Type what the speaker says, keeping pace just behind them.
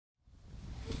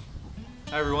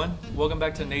Hi everyone, welcome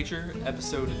back to Nature,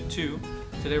 episode 2.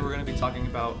 Today we're going to be talking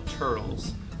about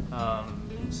turtles.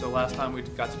 So last time we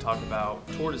got to talk about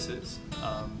tortoises.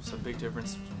 Some big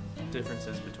differences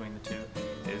between the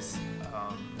two is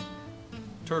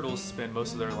turtles spend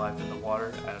most of their life in the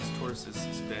water, as tortoises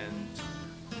spend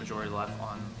the majority of life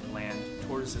on land.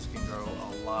 Tortoises can grow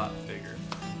a lot bigger.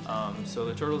 So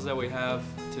the turtles that we have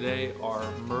today are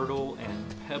Myrtle and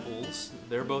Pebbles.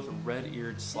 They're both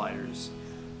red-eared sliders.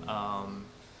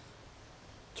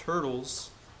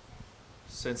 Turtles,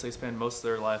 since they spend most of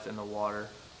their life in the water,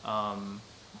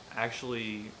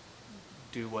 actually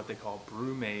do what they call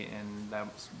brumate, and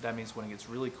that means when it gets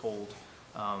really cold,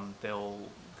 they'll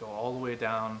go all the way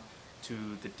down to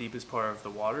the deepest part of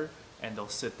the water, and they'll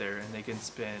sit there, and they can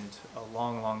spend a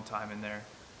long time in there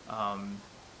and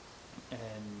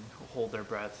hold their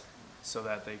breath so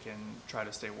that they can try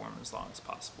to stay warm as long as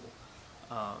possible.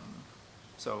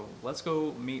 So let's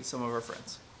go meet some of our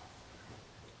friends.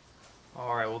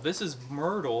 Alright, well, this is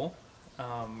Myrtle.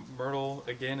 Myrtle,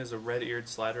 again, is a red-eared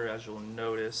slider, as you'll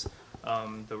notice.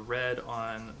 The red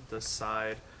on the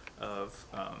side of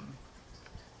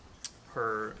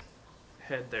her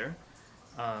head there.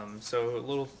 So a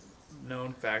little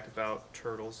known fact about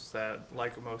turtles is that,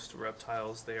 like most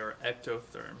reptiles, they are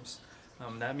ectotherms.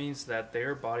 That means that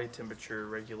their body temperature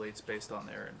regulates based on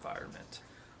their environment.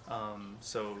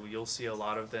 So you'll see a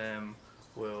lot of them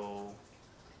will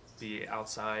be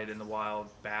outside in the wild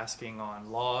basking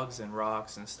on logs and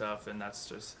rocks and stuff, and that's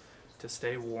just to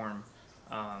stay warm,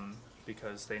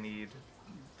 because they need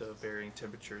the varying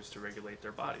temperatures to regulate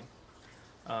their body.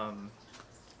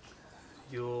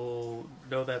 You'll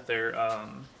know that their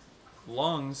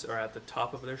lungs are at the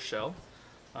top of their shell.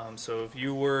 So if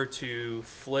you were to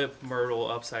flip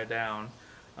Myrtle upside down,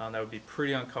 that would be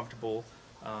pretty uncomfortable.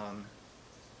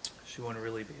 She wouldn't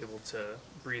really be able to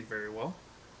breathe very well.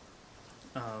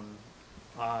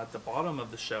 At the bottom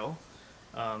of the shell,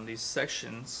 these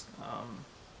sections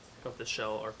of the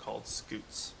shell are called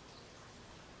scutes.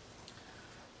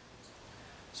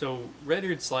 So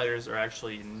red-eared sliders are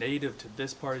actually native to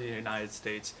this part of the United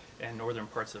States and northern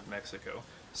parts of Mexico.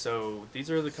 So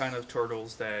these are the kind of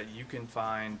turtles that you can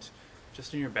find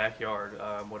just in your backyard,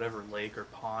 whatever lake or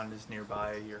pond is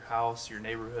nearby your house, your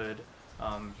neighborhood.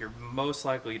 You're most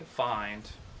likely to find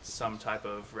some type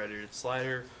of red-eared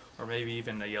slider, or maybe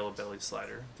even a yellow-bellied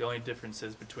slider. The only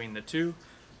differences between the two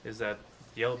is that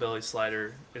the yellow-bellied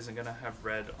slider isn't going to have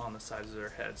red on the sides of their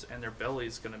heads, and their belly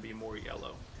is going to be more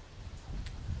yellow.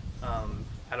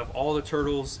 Out of all the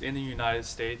turtles in the United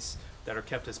States that are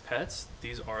kept as pets,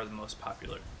 these are the most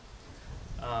popular.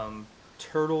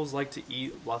 Turtles like to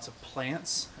eat lots of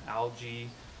plants, algae,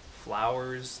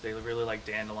 flowers. They really like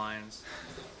dandelions.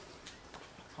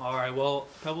 Alright, well,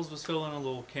 Pebbles was feeling a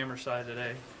little camera shy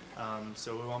today,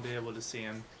 so we won't be able to see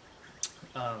him.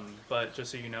 But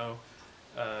just so you know,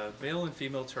 male and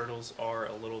female turtles are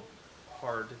a little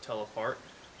hard to tell apart.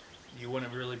 You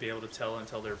wouldn't really be able to tell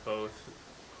until they're both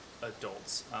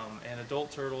adults. And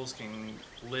adult turtles can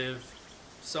live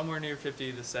somewhere near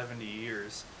 50 to 70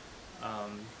 years.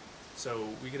 So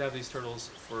we could have these turtles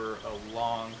for a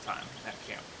long time at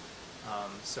camp.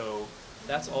 So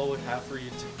that's all we have for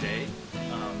you today.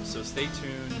 So stay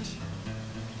tuned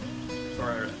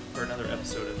for another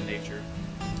episode of Nature,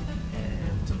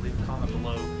 and to leave a comment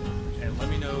below and let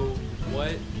me know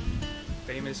what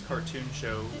famous cartoon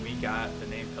show we got the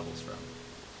name Pebbles from.